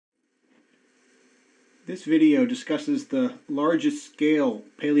This video discusses the largest scale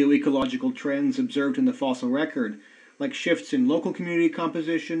paleoecological trends observed in the fossil record, like shifts in local community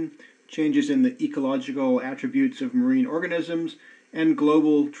composition, changes in the ecological attributes of marine organisms, and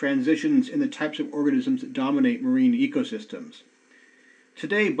global transitions in the types of organisms that dominate marine ecosystems.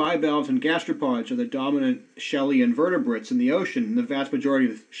 Today, bivalves and gastropods are the dominant shelly invertebrates in the ocean, and the vast majority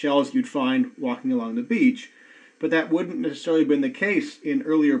of the shells you'd find walking along the beach, but that wouldn't necessarily have been the case in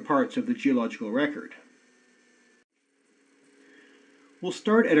earlier parts of the geological record. We'll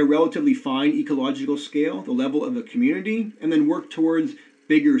start at a relatively fine ecological scale, the level of a community, and then work towards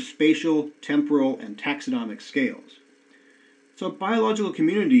bigger spatial, temporal, and taxonomic scales. So a biological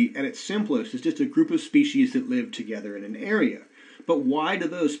community, at its simplest, is just a group of species that live together in an area. But why do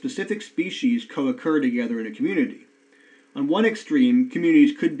those specific species co-occur together in a community? On one extreme,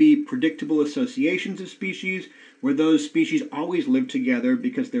 communities could be predictable associations of species, where those species always live together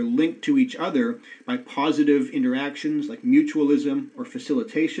because they're linked to each other by positive interactions like mutualism or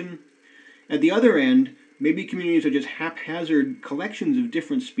facilitation. At the other end, maybe communities are just haphazard collections of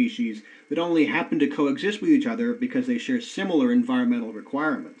different species that only happen to coexist with each other because they share similar environmental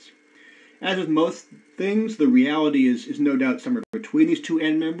requirements. As with most things, the reality is no doubt somewhere between these two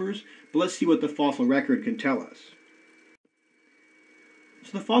end members, but let's see what the fossil record can tell us.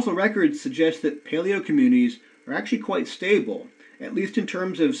 So the fossil record suggests that paleocommunities are actually quite stable, at least in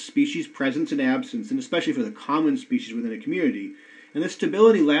terms of species presence and absence, and especially for the common species within a community. And this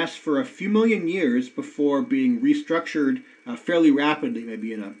stability lasts for a few million years before being restructured fairly rapidly,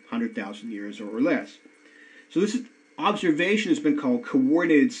 maybe in 100,000 years or less. So this observation has been called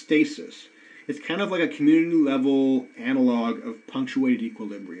coordinated stasis. It's kind of like a community-level analog of punctuated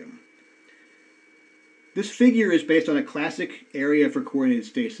equilibrium. This figure is based on a classic area for coordinated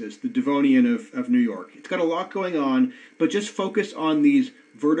stasis, the Devonian of New York. It's got a lot going on, but just focus on these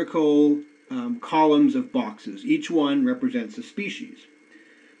vertical columns of boxes. Each one represents a species.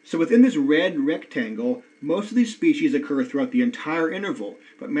 So within this red rectangle, most of these species occur throughout the entire interval,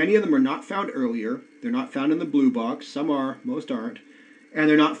 but many of them are not found earlier. They're not found in the blue box. Some are, most aren't. And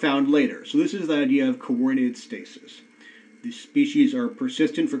they're not found later. So this is the idea of coordinated stasis. These species are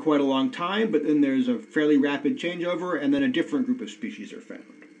persistent for quite a long time, but then there's a fairly rapid changeover, and then a different group of species are found.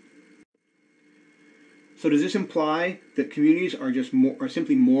 So does this imply that communities are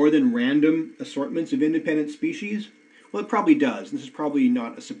simply more than random assortments of independent species? Well, it probably does. This is probably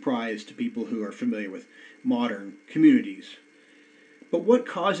not a surprise to people who are familiar with modern communities. But what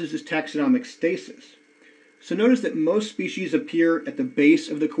causes this taxonomic stasis? So notice that most species appear at the base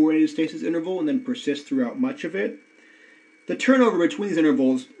of the coordinated stasis interval and then persist throughout much of it. The turnover between these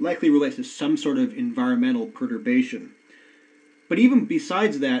intervals likely relates to some sort of environmental perturbation. But even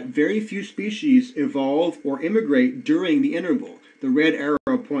besides that, very few species evolve or immigrate during the interval. The red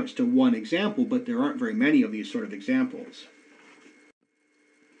arrow points to one example, but there aren't very many of these sort of examples.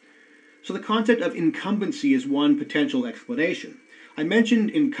 So the concept of incumbency is one potential explanation. I mentioned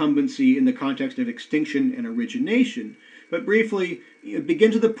incumbency in the context of extinction and origination, but briefly, it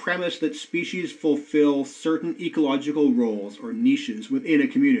begins with the premise that species fulfill certain ecological roles or niches within a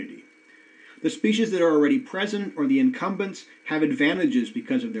community. The species that are already present, or the incumbents, have advantages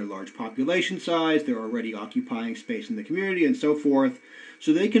because of their large population size, they're already occupying space in the community, and so forth,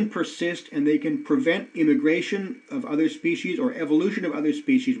 so they can persist and they can prevent immigration of other species or evolution of other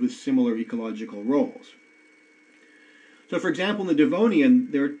species with similar ecological roles. So for example, in the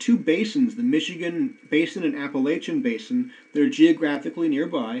Devonian, there are two basins, the Michigan Basin and Appalachian Basin, that are geographically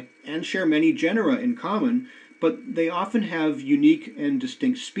nearby and share many genera in common, but they often have unique and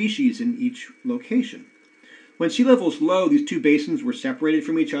distinct species in each location. When sea level is low, these two basins were separated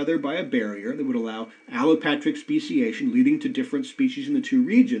from each other by a barrier that would allow allopatric speciation, leading to different species in the two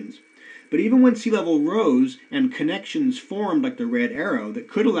regions. But even when sea level rose and connections formed like the red arrow that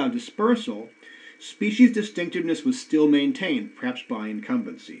could allow dispersal, species distinctiveness was still maintained, perhaps by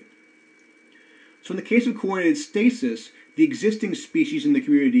incumbency. So in the case of coordinated stasis, the existing species in the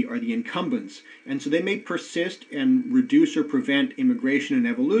community are the incumbents, and so they may persist and reduce or prevent immigration and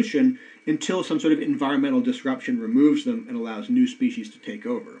evolution until some sort of environmental disruption removes them and allows new species to take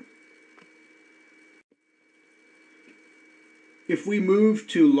over. If we move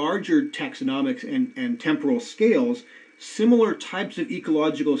to larger taxonomic and temporal scales, similar types of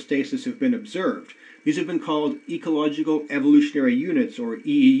ecological stasis have been observed. These have been called ecological-evolutionary units, or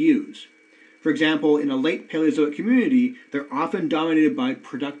EEUs. For example, in a late Paleozoic community, they're often dominated by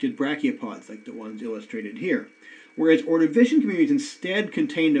productive brachiopods, like the ones illustrated here, whereas Ordovician communities instead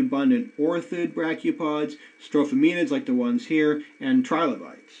contained abundant orthid brachiopods, strophomenids, like the ones here, and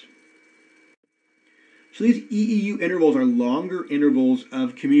trilobites. So these EEU intervals are longer intervals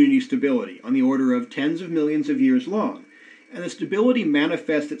of community stability, on the order of tens of millions of years long. And the stability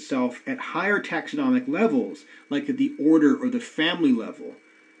manifests itself at higher taxonomic levels, like at the order or the family level.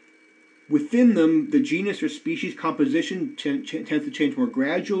 Within them, the genus or species composition tends to change more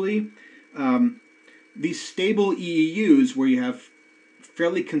gradually. These stable EEUs, where you have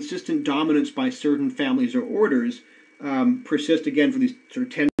fairly consistent dominance by certain families or orders, persist again for these sort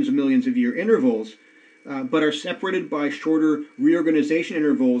of tens of millions of year intervals, but are separated by shorter reorganization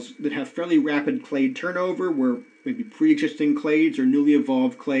intervals that have fairly rapid clade turnover, where maybe pre-existing clades or newly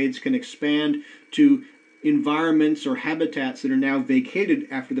evolved clades can expand to environments or habitats that are now vacated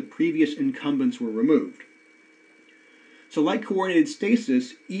after the previous incumbents were removed. So like coordinated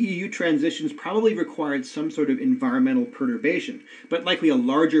stasis, EEU transitions probably required some sort of environmental perturbation, but likely a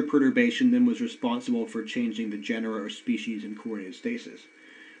larger perturbation than was responsible for changing the genera or species in coordinated stasis.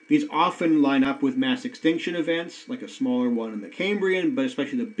 These often line up with mass extinction events, like a smaller one in the Cambrian, but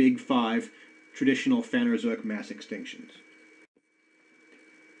especially the big five traditional Phanerozoic mass extinctions.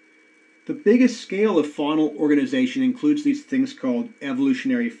 The biggest scale of faunal organization includes these things called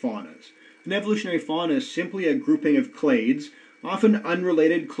evolutionary faunas. An evolutionary fauna is simply a grouping of clades, often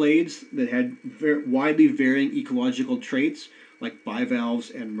unrelated clades that had widely varying ecological traits, like bivalves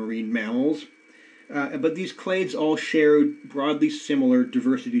and marine mammals. But these clades all shared broadly similar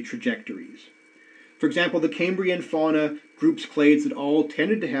diversity trajectories. For example, the Cambrian fauna groups clades that all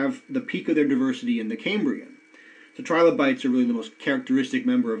tended to have the peak of their diversity in the Cambrian. So trilobites are really the most characteristic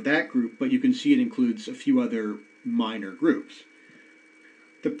member of that group, but you can see it includes a few other minor groups.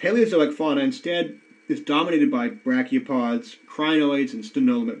 The Paleozoic fauna instead is dominated by brachiopods, crinoids, and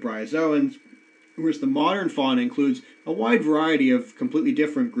stenolimate bryozoans, whereas the modern fauna includes a wide variety of completely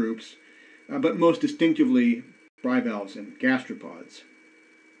different groups, but most distinctively bivalves and gastropods.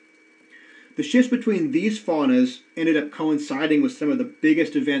 The shifts between these faunas ended up coinciding with some of the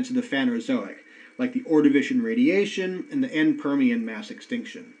biggest events of the Phanerozoic, like the Ordovician radiation and the end Permian mass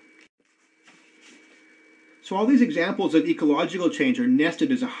extinction. So all these examples of ecological change are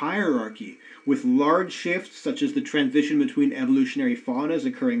nested as a hierarchy, with large shifts such as the transition between evolutionary faunas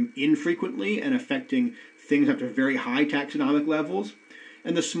occurring infrequently and affecting things up to very high taxonomic levels,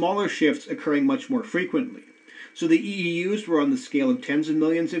 and the smaller shifts occurring much more frequently. So the EEUs were on the scale of tens of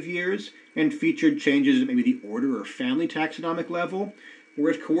millions of years and featured changes at maybe the order or family taxonomic level,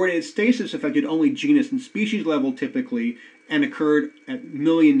 whereas coordinated stasis affected only genus and species level typically and occurred at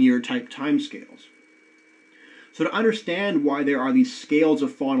million-year type timescales. So to understand why there are these scales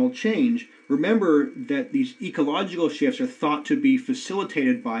of faunal change, remember that these ecological shifts are thought to be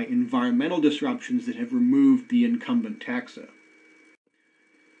facilitated by environmental disruptions that have removed the incumbent taxa.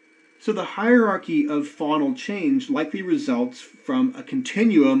 So the hierarchy of faunal change likely results from a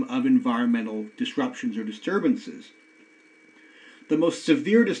continuum of environmental disruptions or disturbances. The most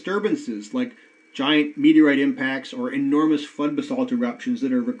severe disturbances, like giant meteorite impacts or enormous flood basalt eruptions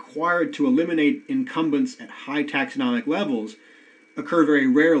that are required to eliminate incumbents at high taxonomic levels, occur very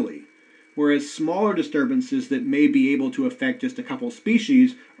rarely, whereas smaller disturbances that may be able to affect just a couple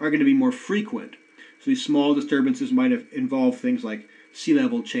species are going to be more frequent. So these small disturbances might involve things like sea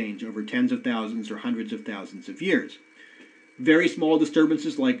level change over tens of thousands or hundreds of thousands of years. Very small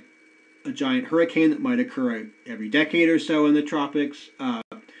disturbances like a giant hurricane that might occur every decade or so in the tropics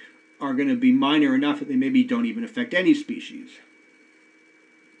are going to be minor enough that they maybe don't even affect any species.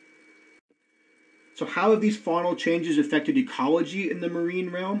 So how have these faunal changes affected ecology in the marine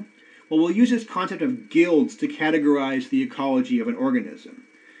realm? Well, we'll use this concept of guilds to categorize the ecology of an organism.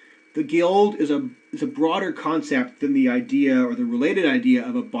 The guild is a broader concept than the idea or the related idea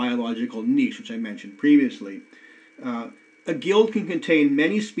of a biological niche, which I mentioned previously. A guild can contain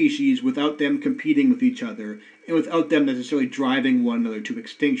many species without them competing with each other and without them necessarily driving one another to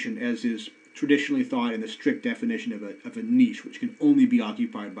extinction, as is traditionally thought in the strict definition of a niche, which can only be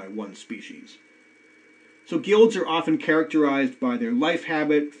occupied by one species. So guilds are often characterized by their life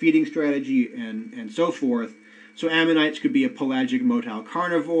habit, feeding strategy, and so forth. So ammonites could be a pelagic motile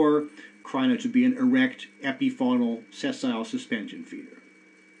carnivore, crinoids would be an erect epifaunal sessile suspension feeder.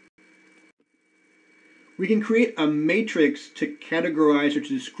 We can create a matrix to categorize or to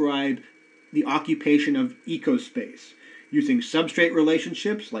describe the occupation of ecospace using substrate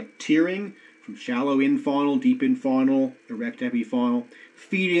relationships like tiering, from shallow infaunal, deep infaunal, erect epifaunal,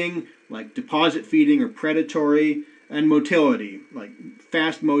 feeding, like deposit feeding or predatory, and motility, like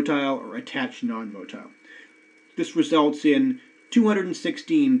fast motile or attached non-motile. This results in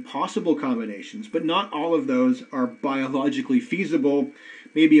 216 possible combinations, but not all of those are biologically feasible.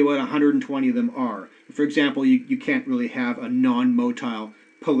 Maybe about 120 of them are. For example, you can't really have a non-motile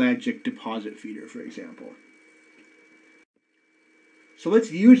pelagic deposit feeder, for example. So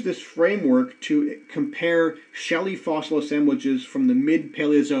let's use this framework to compare shelly fossil assemblages from the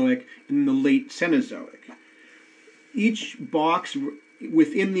mid-Paleozoic and the late Cenozoic. Each box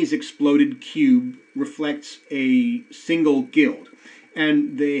within these exploded cube reflects a single guild,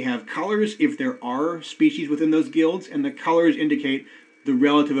 and they have colors if there are species within those guilds, and the colors indicate the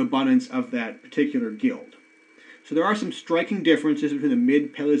relative abundance of that particular guild. So there are some striking differences between the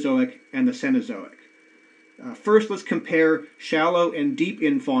mid-Paleozoic and the Cenozoic. First, let's compare shallow and deep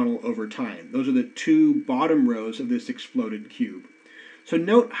infaunal over time. Those are the two bottom rows of this exploded cube. So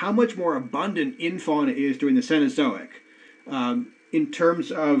note how much more abundant infauna is during the Cenozoic. In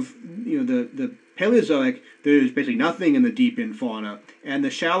terms of the Paleozoic, there's basically nothing in the deep infauna, and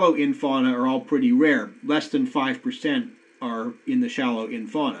the shallow infauna are all pretty rare. Less than 5% are in the shallow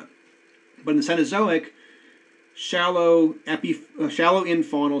infauna. But in the Cenozoic, shallow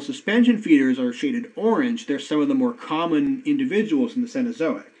infaunal suspension feeders are shaded orange. They're some of the more common individuals in the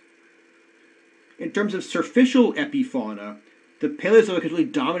Cenozoic. In terms of surficial epifauna, the Paleozoic is really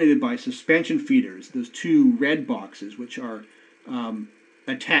dominated by suspension feeders, those two red boxes, which are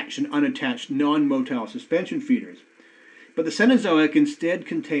attached and unattached non-motile suspension feeders. But the Cenozoic instead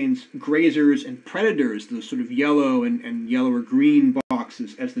contains grazers and predators, those sort of yellow and yellow-or-green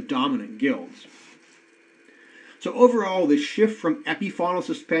boxes, as the dominant guilds. So overall, the shift from epifaunal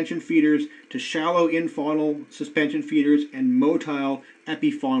suspension feeders to shallow infaunal suspension feeders and motile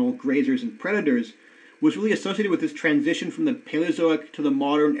epifaunal grazers and predators was really associated with this transition from the Paleozoic to the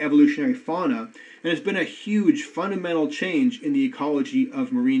modern evolutionary fauna, and has been a huge fundamental change in the ecology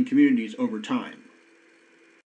of marine communities over time.